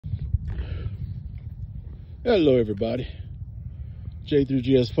Hello everybody,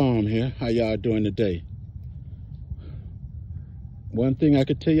 J3GS Farm here. How y'all doing today? One thing I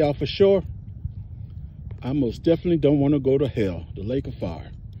could tell y'all for sure, I most definitely don't want to go to hell, the lake of fire,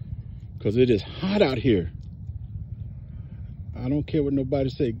 because it is hot out here. I don't care what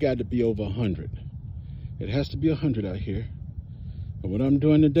nobody say, it got to be over 100. It has to be 100 out here. But what I'm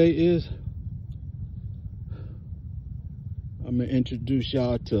doing today is I'm gonna introduce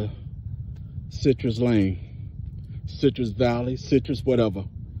y'all to Citrus Lane, Citrus Valley, Citrus whatever.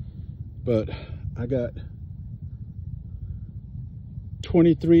 But I got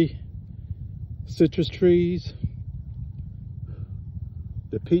 23 citrus trees.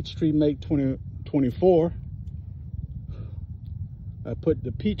 The peach tree make 24. I put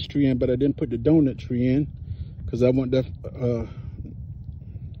the peach tree in, but I didn't put the donut tree in because I want that.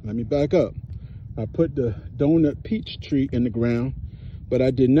 Let me back up. I put the donut peach tree in the ground, but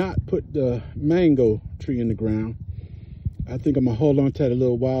I did not put the mango tree in the ground. I think I'm gonna hold on to it a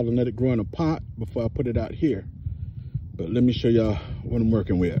little while and let it grow in a pot before I put it out here. But let me show y'all what I'm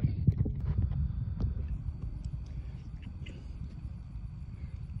working with.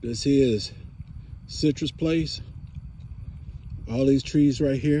 This here is Citrus Place. All these trees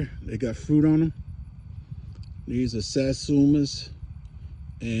right here, they got fruit on them. These are Satsumas,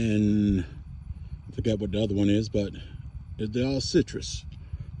 and I forgot what the other one is, but they're all citrus.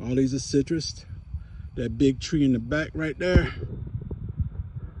 All these are citrus. That big tree in the back right there,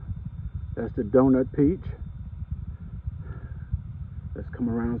 that's the donut peach. Let's come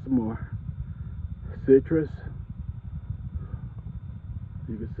around some more. Citrus.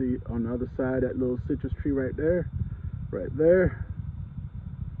 You can see on the other side, that little citrus tree right there. Right there.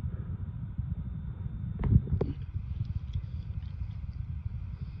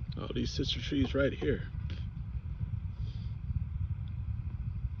 All these citrus trees right here.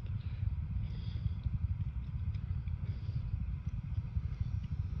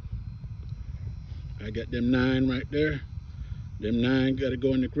 I got them 9 right there. Them 9 got to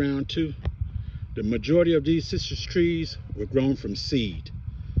go in the ground too. The majority of these citrus trees were grown from seed.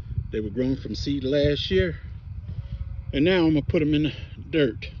 They were grown from seed last year. And now I'm gonna put them in the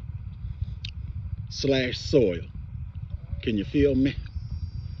dirt / soil. Can you feel me?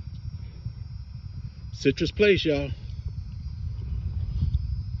 Citrus Place, y'all.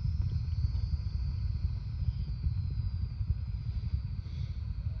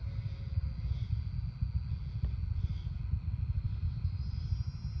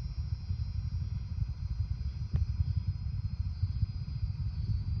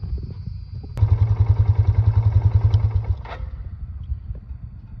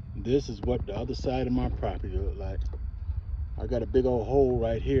 This is what the other side of my property look like. I got a big old hole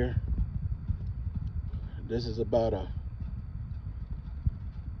right here. This is about a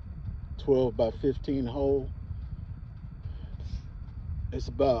 12 by 15 hole. It's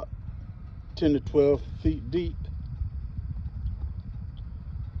about 10 to 12 feet deep.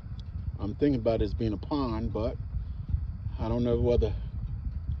 I'm thinking about it as being a pond, but I don't know whether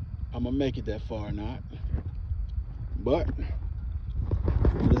I'm gonna make it that far or not. But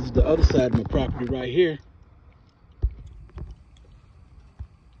this is the other side of my property right here.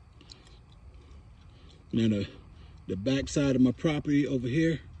 Now the back side of my property over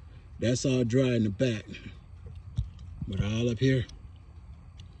here, that's all dry in the back. But all up here,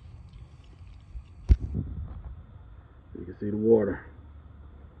 you can see the water.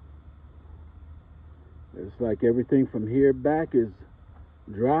 It's like everything from here back is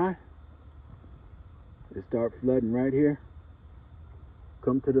dry. It start flooding right here.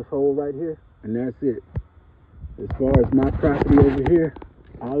 Come to this hole right here, and that's it. As far as my property over here,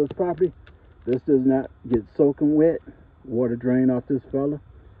 all this property, this does not get soaking wet. Water drain off this fella.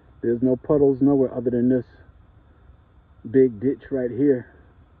 There's no puddles nowhere other than this big ditch right here.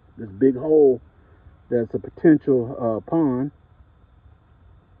 This big hole that's a potential pond.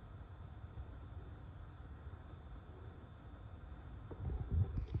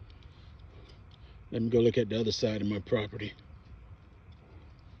 Let me go look at the other side of my property.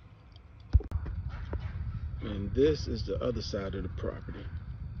 And this is the other side of the property.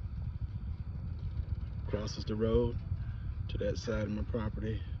 Crosses the road to that side of my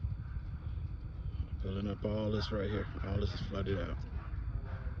property. Filling up all this right here. All this is flooded out.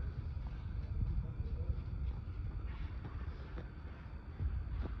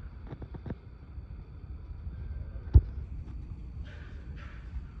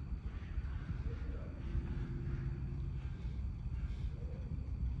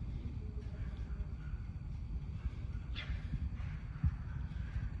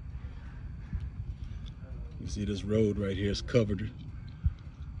 You see this road right here is covered.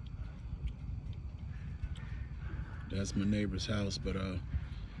 That's my neighbor's house, but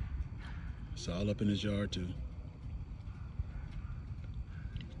it's all up in his yard too.